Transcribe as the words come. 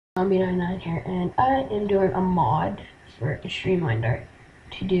Zombie99 here, and I am doing a mod for a streamline dart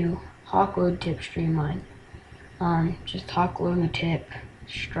to do hawk load tip streamline. Just hawk load the tip,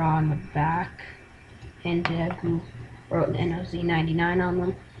 straw on the back, and who wrote NOZ99 on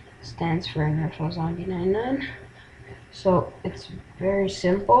them. Stands for nerf Zombie99. So it's very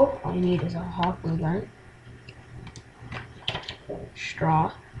simple. All you need is a hawk load gun,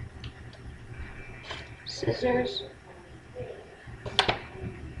 straw, scissors,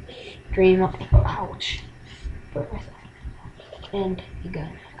 streamline. Ouch! Put myself. And the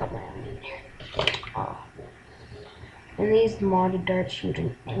gun. Got my own in here. And these modded darts shoot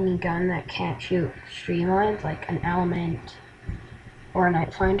any gun that can't shoot streamlines, like an element or a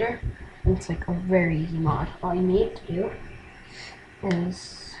night finder. And it's like a very easy mod. All you need to do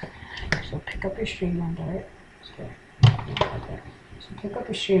is pick up your streamline dart. So pick up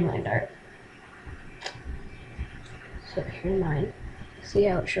your streamline dart. So here's mine. See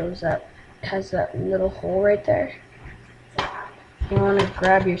how it shows up? It has that little hole right there. You want to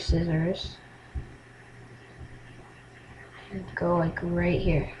grab your scissors and go like right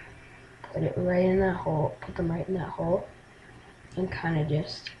here. Put it right in that hole. Put them right in that hole, and kind of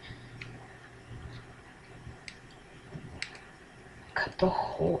just cut the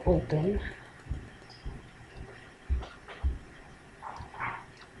hole open.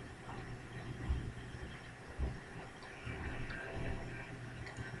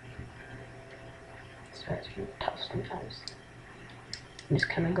 Starts to get tough sometimes. Just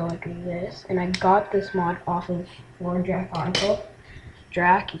kind of go like this, and I got this mod off of Lord Jack Article.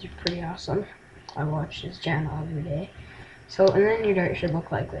 Drac, he's pretty awesome. I watch his channel every day. So, and then your dart should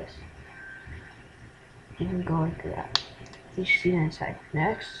look like this. You can go like that. You should see the inside.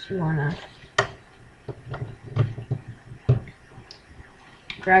 Next, you wanna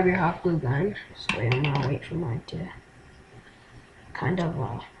grab your hot glue gun. Just wait, I'm gonna wait for mine to kind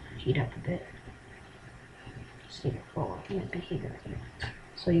of heat up a bit. See, oh, it might be heated.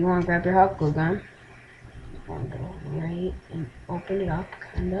 So you want to grab your hot glue gun. You want to go right and open it up,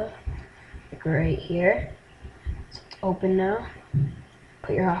 kind of like right here. So it's open now.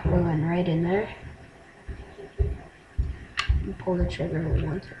 Put your hot glue gun right in there. And pull the trigger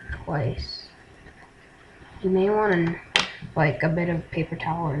once or twice. You may want like a bit of paper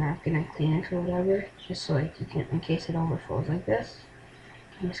towel or napkin and Kleenex or whatever, just so like you can, in case it overflows like this.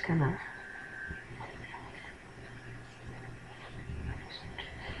 You just kind of.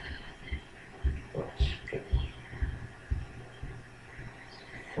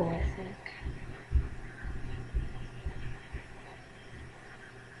 I think.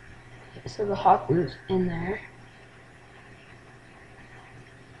 So the hot glue's in there.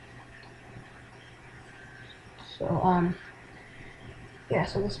 So yeah,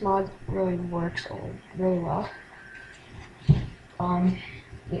 so this mod really works really well.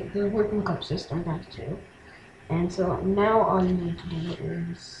 The working cup system does too. And so now all you need to do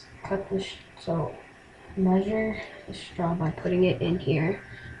is cut the measure the straw by putting it in here,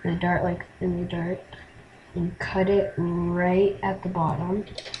 and the dart like in the dart, and cut it right at the bottom,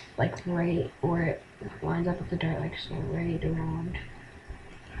 like right where it lines up with the dart, like so, right around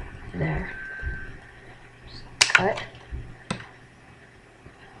there. Just cut,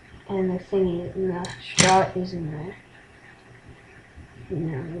 and the thingy, and the straw is in there.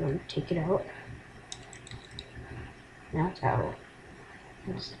 Now you want to take it out. Now it's out.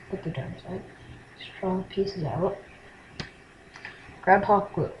 Just put the dart aside. Straw pieces out. Grab your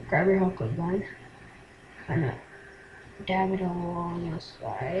hot glue gun. Kind of dab it along the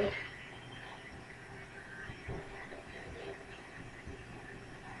side.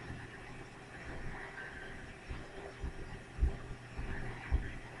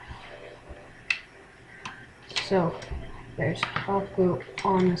 So there's hot glue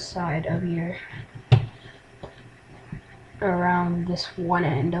on the side of your, around this one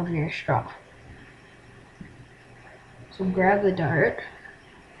end of your straw. So grab the dart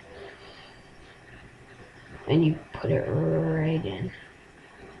and you put it right in.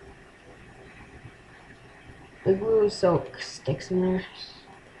 The glue sticks in there.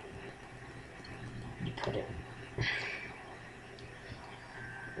 You put it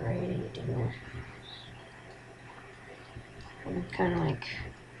right in there. And kind of like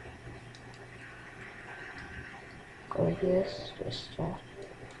go like this, just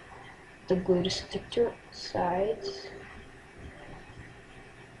the glue to stick to its sides.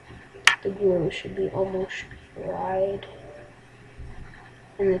 The glue should be almost dried,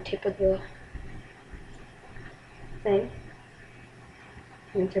 and the tip of the thing,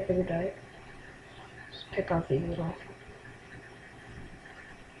 and the tip of the dart. Just pick off these little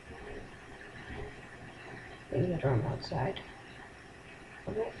things that are on the outside.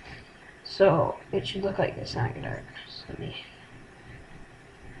 of it. So it should look like this on your dart. So let me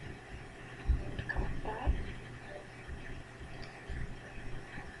come like that.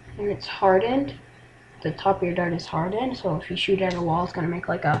 And it's hardened. The top of your dart is hardened, so if you shoot at a wall, it's gonna make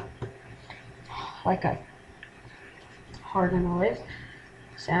like a hardened noise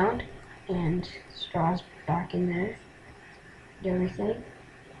sound. And straw's back in there and everything.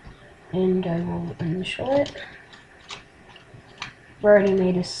 And I will initial it. I've already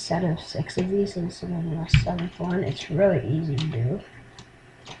made a set of 6 of these, and this is going to be my 7th one. It's really easy to do.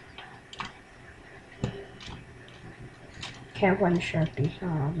 Can't find a Sharpie. Oh,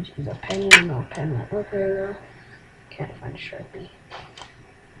 I'll just use a pen. No pen won't work very well. Can't find a Sharpie.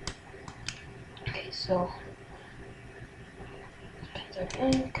 Okay, so pens are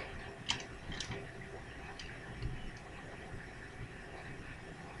ink.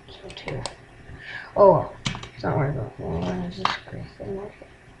 So 2. Oh, well, it's not worth it. Well, why is this gray thing work?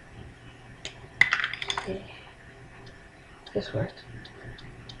 Okay, this worked.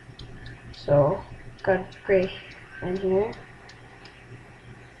 So got gray in here.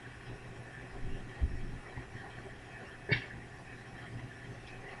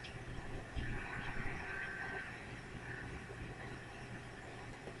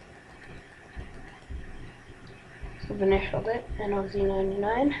 So I've initialed it,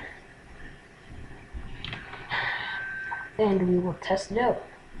 NOZ99, and we will test it out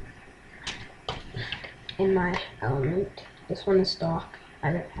in my element. This one is stock.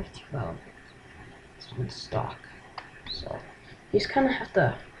 I don't have 2 elements. This one's stock. So you just kind of have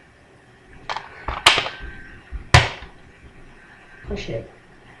to push it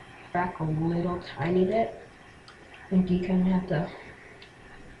back a little tiny bit. I think you kind of have to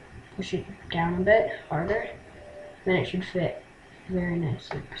push it down a bit harder. Then it should fit very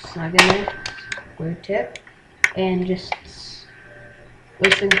nicely. Snug in there, glue tip, and just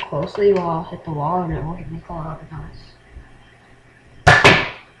listen closely while I'll hit the wall, and it will make a lot of noise.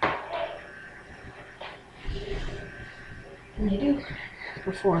 And they do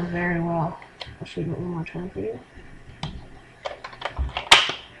perform very well. I'll shoot it one more time for you.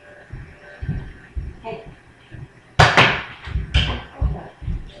 Hey.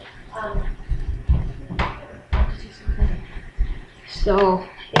 So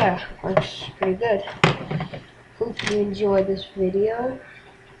yeah, works pretty good. Hope you enjoyed this video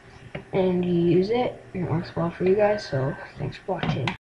and you use it. It works well for you guys, so thanks for watching.